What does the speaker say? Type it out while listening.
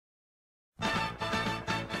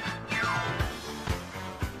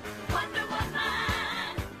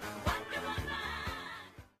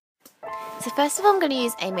So first of all, I'm going to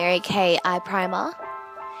use a Mary Kay eye primer.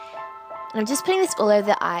 And I'm just putting this all over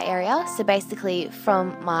the eye area, so basically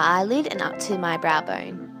from my eyelid and up to my brow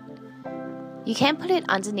bone. You can put it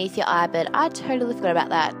underneath your eye, but I totally forgot about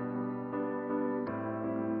that.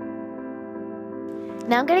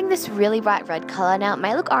 Now I'm getting this really bright red colour. Now it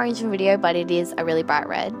may look orange in video, but it is a really bright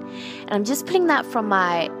red. And I'm just putting that from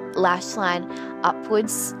my lash line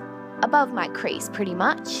upwards above my crease pretty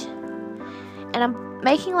much. And I'm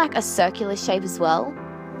making like a circular shape as well.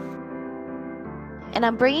 And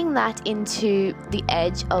I'm bringing that into the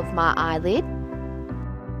edge of my eyelid.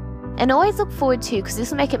 And always look forward too, because this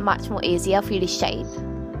will make it much more easier for you to shape.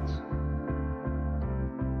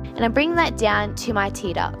 And I'm bringing that down to my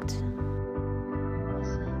tear duct.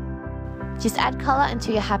 Just add colour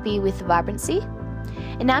until you're happy with the vibrancy.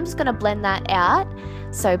 And now I'm just going to blend that out,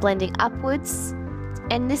 so blending upwards.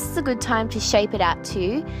 And this is a good time to shape it out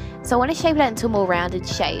too. So I want to shape it out into a more rounded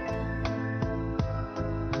shape.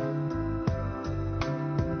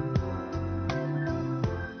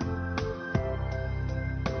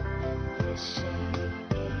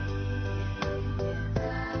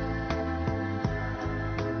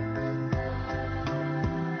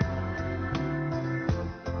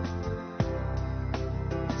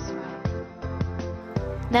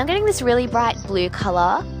 Now I'm getting this really bright blue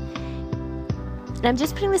colour, and I'm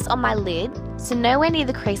just putting this on my lid, so nowhere near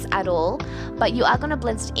the crease at all, but you are going to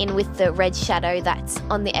blend it in with the red shadow that's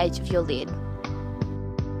on the edge of your lid.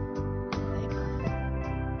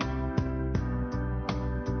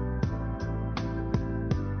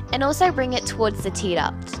 And also bring it towards the tear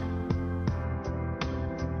duct.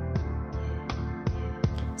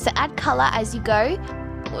 So add colour as you go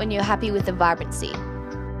when you're happy with the vibrancy.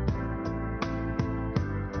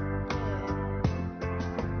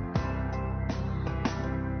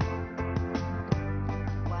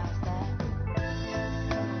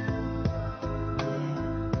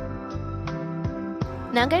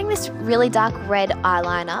 Now I'm getting this really dark red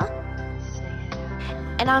eyeliner,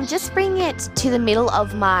 and I'm just bringing it to the middle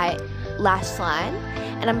of my lash line,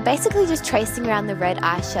 and I'm basically just tracing around the red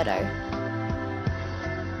eyeshadow.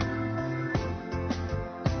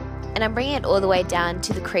 And I'm bringing it all the way down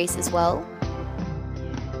to the crease as well.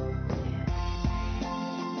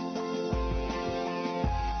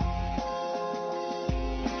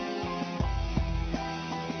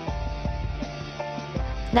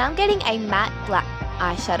 Now I'm getting a matte black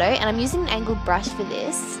eyeshadow, and I'm using an angled brush for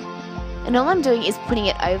this. And all I'm doing is putting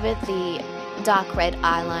it over the dark red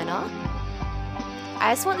eyeliner.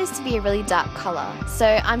 I just want this to be a really dark colour, so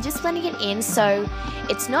I'm just blending it in so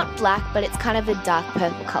it's not black, but it's kind of a dark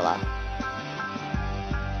purple colour.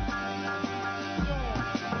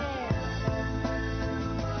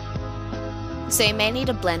 So you may need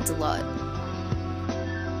to blend a lot.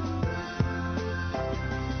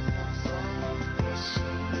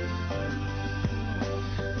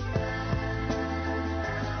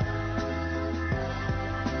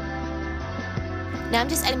 Now I'm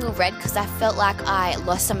just adding more red because I felt like I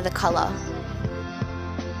lost some of the colour.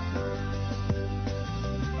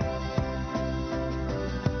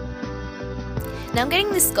 Now I'm getting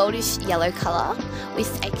this goldish yellow colour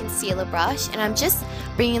with a concealer brush, and I'm just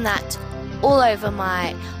bringing that all over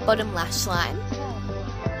my bottom lash line.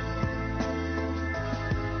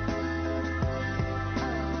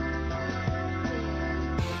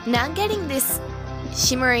 Now I'm getting this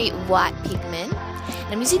shimmery white pigment,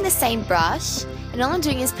 and I'm using the same brush, and all I'm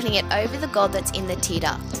doing is putting it over the gold that's in the tear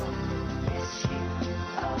duct.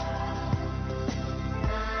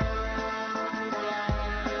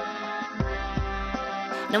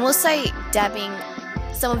 And I'm also dabbing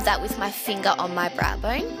some of that with my finger on my brow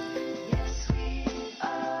bone.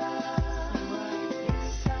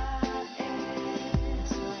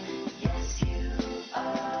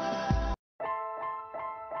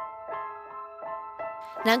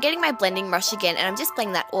 Now I'm getting my blending brush again, and I'm just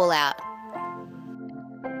blending that all out.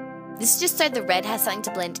 This is just so the red has something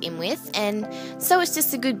to blend in with, and so it's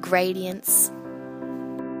just a good gradients.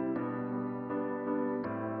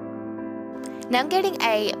 Now I'm getting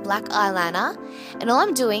a black eyeliner, and all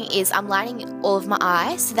I'm doing is I'm lining all of my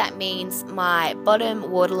eyes, so that means my bottom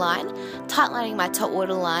waterline, tightlining my top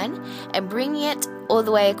waterline, and bringing it all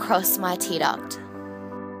the way across my tear duct.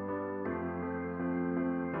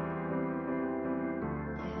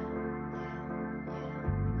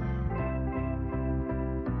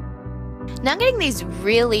 Now I'm getting these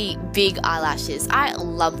really big eyelashes. I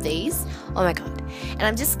love these. Oh my god. And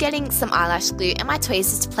I'm just getting some eyelash glue and my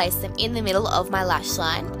tweezers to place them in the middle of my lash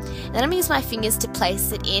line. And then I'm going to use my fingers to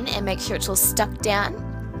place it in and make sure it's all stuck down.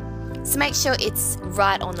 So make sure it's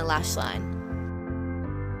right on the lash line.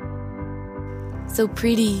 So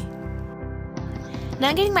pretty. Now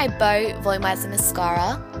I'm getting my Bow Volumizer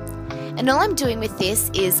Mascara, and all I'm doing with this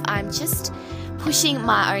is I'm just pushing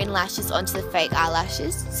my own lashes onto the fake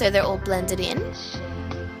eyelashes so they're all blended in.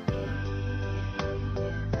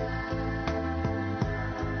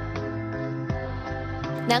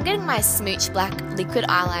 Now I'm getting my Smooch Black liquid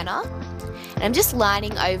eyeliner, and I'm just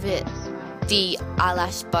lining over the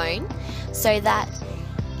eyelash bone so that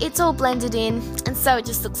it's all blended in, and so it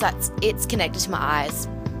just looks like it's connected to my eyes.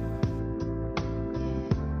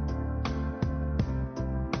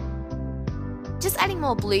 Just adding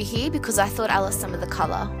more blue here because I thought I lost some of the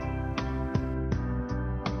colour.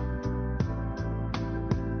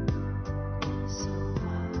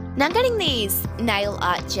 Now I'm getting these nail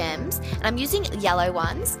art gems, and I'm using yellow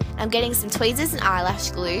ones. I'm getting some tweezers and eyelash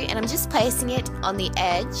glue, and I'm just placing it on the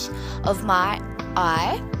edge of my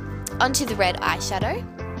eye onto the red eyeshadow.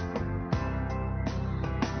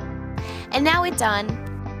 And now we're done.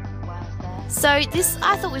 So this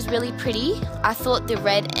I thought was really pretty. I thought the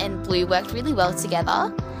red and blue worked really well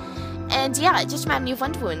together. And yeah, it just reminded me of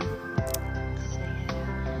Wonder Woman.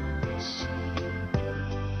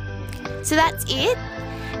 So that's it.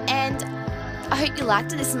 And I hope you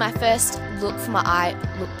liked it. This is my first look for my eye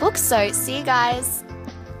lookbook. So see you guys.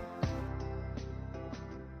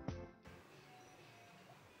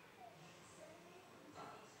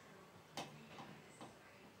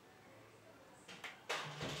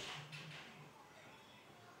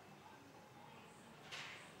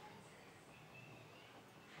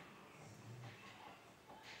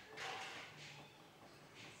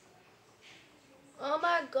 Oh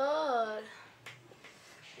my god.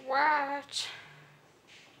 What?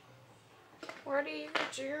 What are you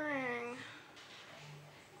doing?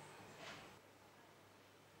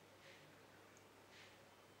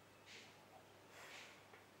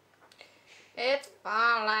 It's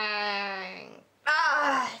falling.